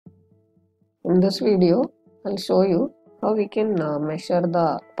In this video, I'll show you how we can measure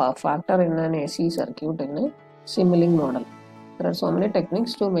the power factor in an AC circuit in a simulating model. There are so many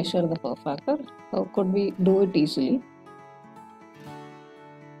techniques to measure the power factor. How could we do it easily?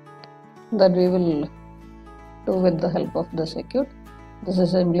 That we will do with the help of the circuit. This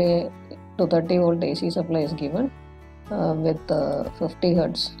is simply a 230 volt AC supply is given with 50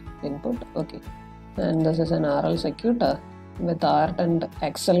 hertz input. Okay, and this is an RL circuit with R and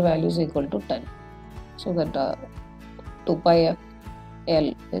XL values equal to 10. So that 2 pi f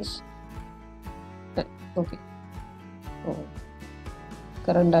L is 10. Okay. So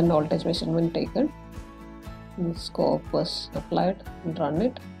current and voltage measurement taken. The scope was applied and run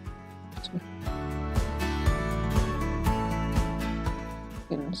it. So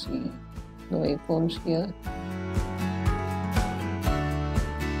you can see the waveforms here.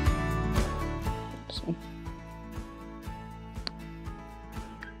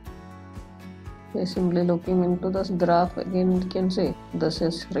 By simply looking into this graph again, we can say this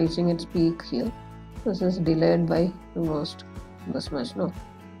is reaching its peak here. This is delayed by almost this much, no,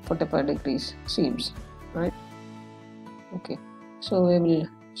 45 degrees seems, right? Okay, so we will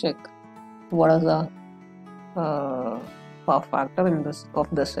check what is the power factor in this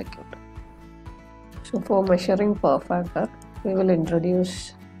circuit. So for measuring power factor, we will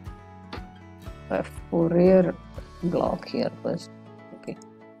introduce a Fourier block here first. Okay,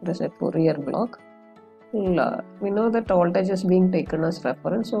 there is a Fourier block. We know that voltage is being taken as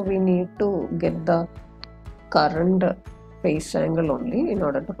reference, so we need to get the current phase angle only in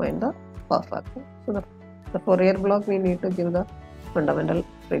order to find the power factor. So the Fourier block, we need to give the fundamental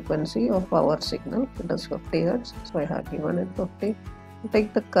frequency of our signal. It is 50 hertz, so I have given it 50.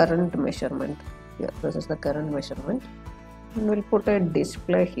 Take the current measurement here. This is the current measurement, and we'll put a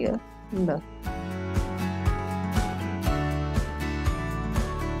display here. And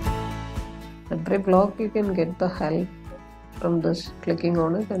every block you can get the help from this, clicking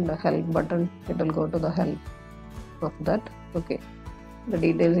on it, and the help button, it will go to the help of that. Okay, the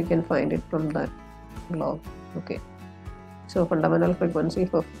details you can find it from that block. Okay, so fundamental frequency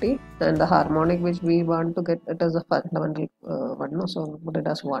 50, and the harmonic which we want to get, it is a fundamental one, no, so put it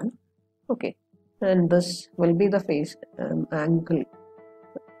as 1. Okay, and this will be the phase angle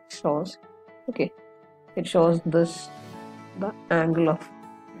shows. Okay, it shows this, the angle of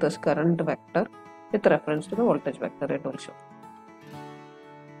this current vector with reference to the voltage vector. It will show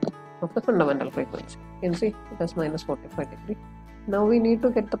of the fundamental frequency. You can see it is minus 45 degree. Now we need to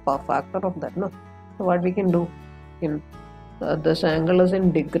get the power factor of that. No, so what we can do, in this angle is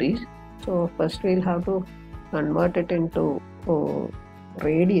in degrees, so first we'll have to convert it into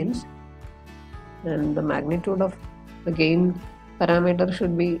radians, and the magnitude of the gain parameter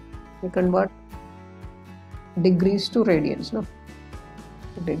should be, we convert degrees to radians. No,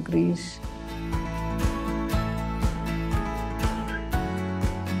 degrees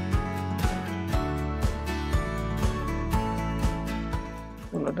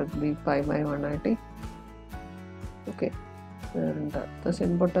let it be pi by 180. Okay, and this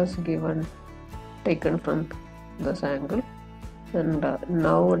input is given, taken from this angle, and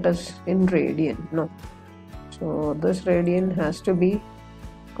now it is in radian. No, so this radian has to be,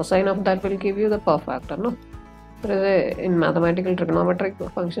 cosine of that will give you the power factor. No, there is in mathematical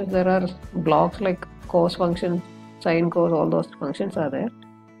trigonometric functions, there are blocks like cos function, sine, cos, all those functions are there.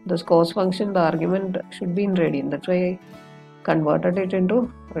 This cos function, the argument should be in radian. That's why I converted it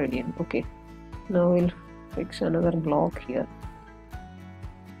into radian. Okay, now we'll fix another block here.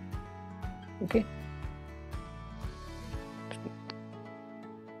 Okay,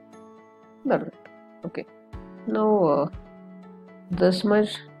 that's it. Okay, now this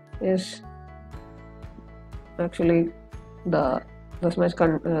much is actually this much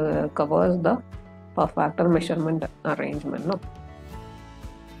covers the power factor measurement arrangement. No,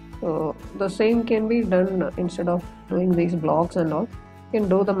 so the same can be done. Instead of doing these blocks and all, you can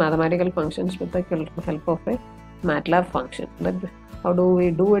do the mathematical functions with the help of a MATLAB function. That, how do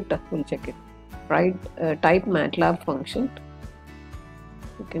we do it? We'll check it. Right, type MATLAB function.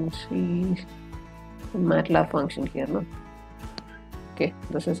 You can see MATLAB function here. No, okay,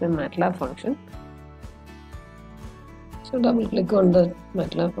 this is a MATLAB function. So double click on the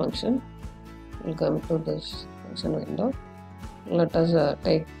MATLAB function. We'll come to this function window. Let us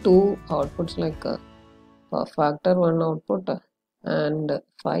take two outputs, like power factor one output and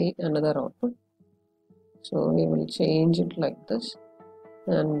phi another output. So we will change it like this,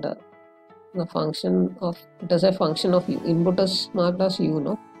 and the function of, it is a function of u. Input is marked as u.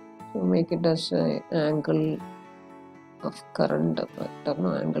 No, so make it as a angle of current vector.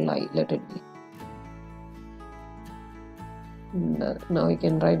 No, angle I, let it be. And, now we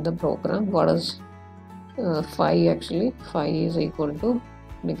can write the program. What is phi? Actually phi is equal to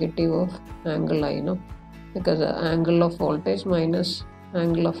negative of angle I, no, because the angle of voltage minus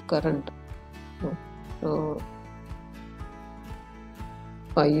angle of current. So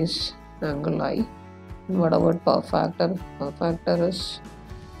phi is angle I. And what about power factor? Power factor is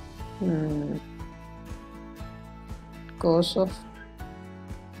cos of,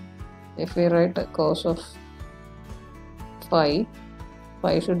 if we write a cos of phi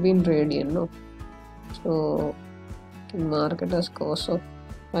should be in radian, no? So you can mark it as cos of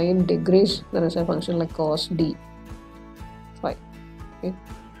phi in degrees. There is a function like cos d phi. Okay.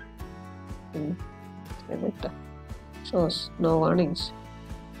 Shows no warnings.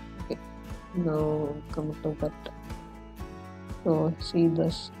 Okay. Now come to that. So see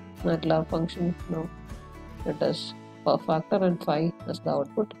this MATLAB function. Now it is power factor and phi as the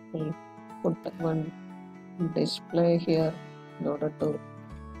output. We'll put one display here in order to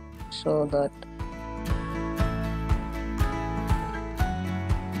show that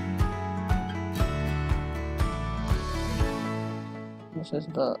this is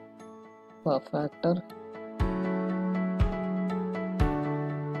the power factor.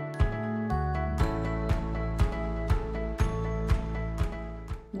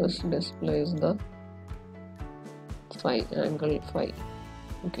 This displays the phi, angle phi.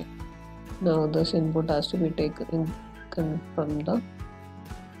 Okay. Now this input has to be taken from the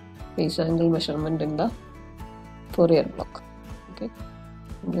phase angle measurement in the Fourier block. Okay.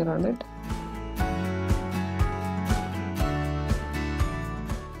 We run it.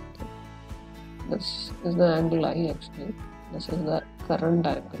 This is the angle I actually. This is the current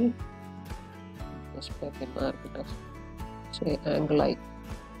angle. This we can mark it as, say, angle I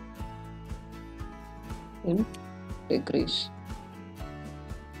in degrees,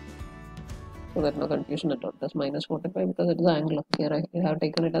 so that no confusion at all. That's minus 45 because it is the angle. Here I have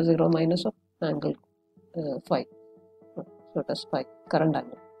taken it as 0 minus of angle phi. So it is phi, current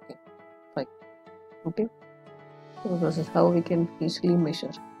angle. Okay, phi. Okay. So this is how we can easily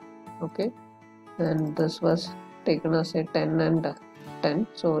measure. Okay. And this was taken as a 10 and 10,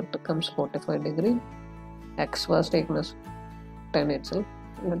 so it becomes 45 degree. X was taken as 10 itself.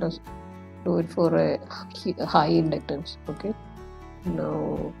 Let us do it for a high inductance. Okay.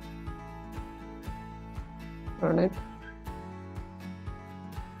 Now run it.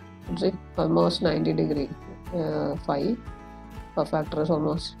 See, almost 90 degree phi. Power factor is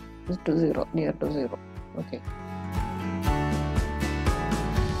almost to 0, near to 0. Okay.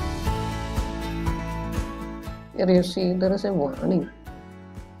 Here you see there is a warning.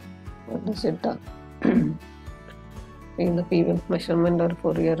 What is it? In the PV measurement or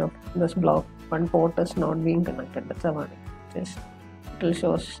Fourier of this block, one port is not being connected. That's a warning. Just it will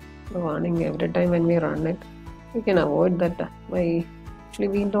show the warning every time when we run it. We can avoid that by actually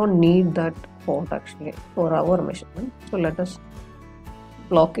we don't need that port actually for our measurement. So let us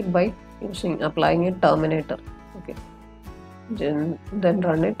block it by applying a terminator. Okay. Then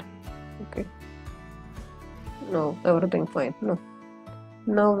run it. Okay. No, everything fine. No.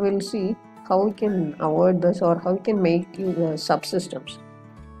 Now we'll see how we can avoid this or how we can make subsystems.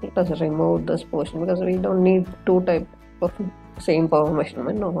 Let us remove this portion because we don't need two types of same power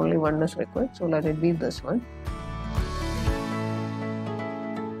measurement. No, only one is required. So let it be this one.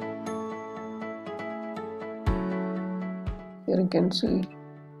 Here you can see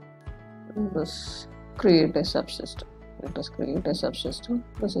this create a subsystem. Let us create a subsystem.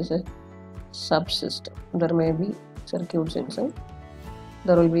 This is a subsystem. There may be circuits inside.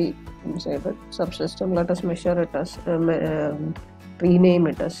 There will be inside that subsystem. Let us measure it as rename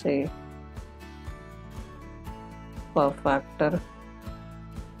it as a power factor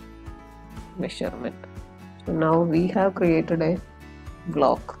measurement. So now we have created a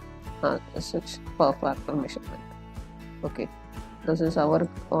block as such power factor measurement. Okay, this is our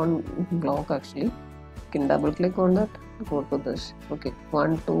own block actually. You can double click on that, go to this. Okay,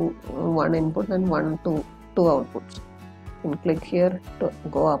 1 input and 2 outputs. You can click here to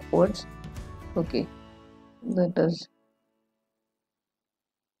go upwards. Okay, that is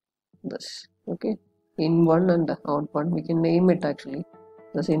this. Okay, in one and out one. We can name it actually.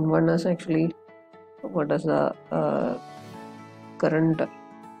 This in one is actually what is the current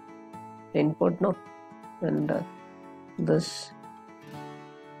input, no, and this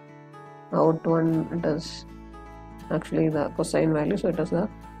out one, it is actually the cosine value, so it is the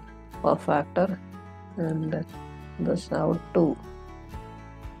power factor, and this out 2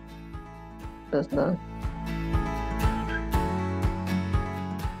 is the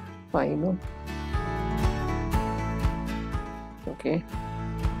phi, no. Okay,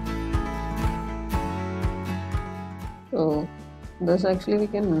 so this actually we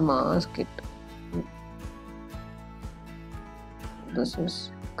can mask it. This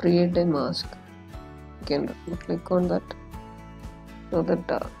is create a mask. You can click on that so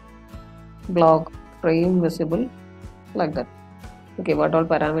that block frame visible like that. Okay, what all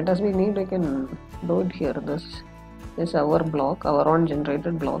parameters we need, we can do it here. This is our block, our own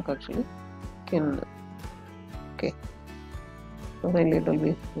generated block actually. Okay, so finally it will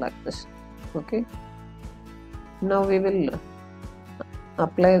be like this. Okay, now we will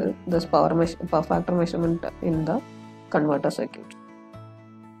apply this power factor measurement in the converter circuit.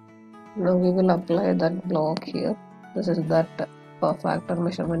 Now we will apply that block here. This is that power factor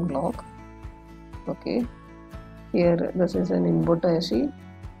measurement block. Okay, here this is an input AC.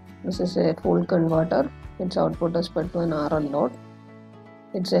 This is a full converter. Its output is fed to an RL load.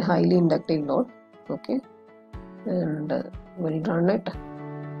 It's a highly inductive load. Okay, and we'll run it.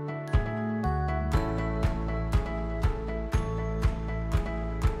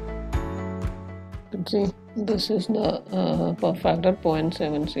 See, this is the power factor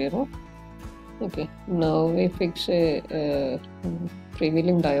 0.70. Okay, now we fix a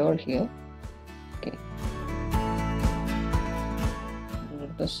freewheeling diode here. Okay,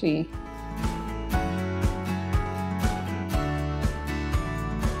 let us see.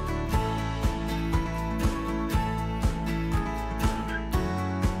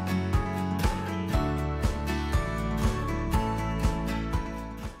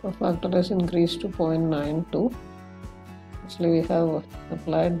 Power factor is increased to 0.92. Actually, we have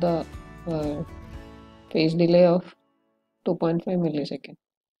applied the phase delay of 2.5 millisecond.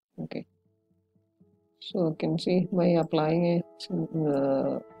 Okay, so you can see by applying a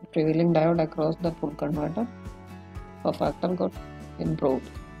freewheeling diode across the full converter, power factor got improved.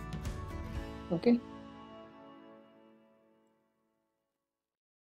 Okay.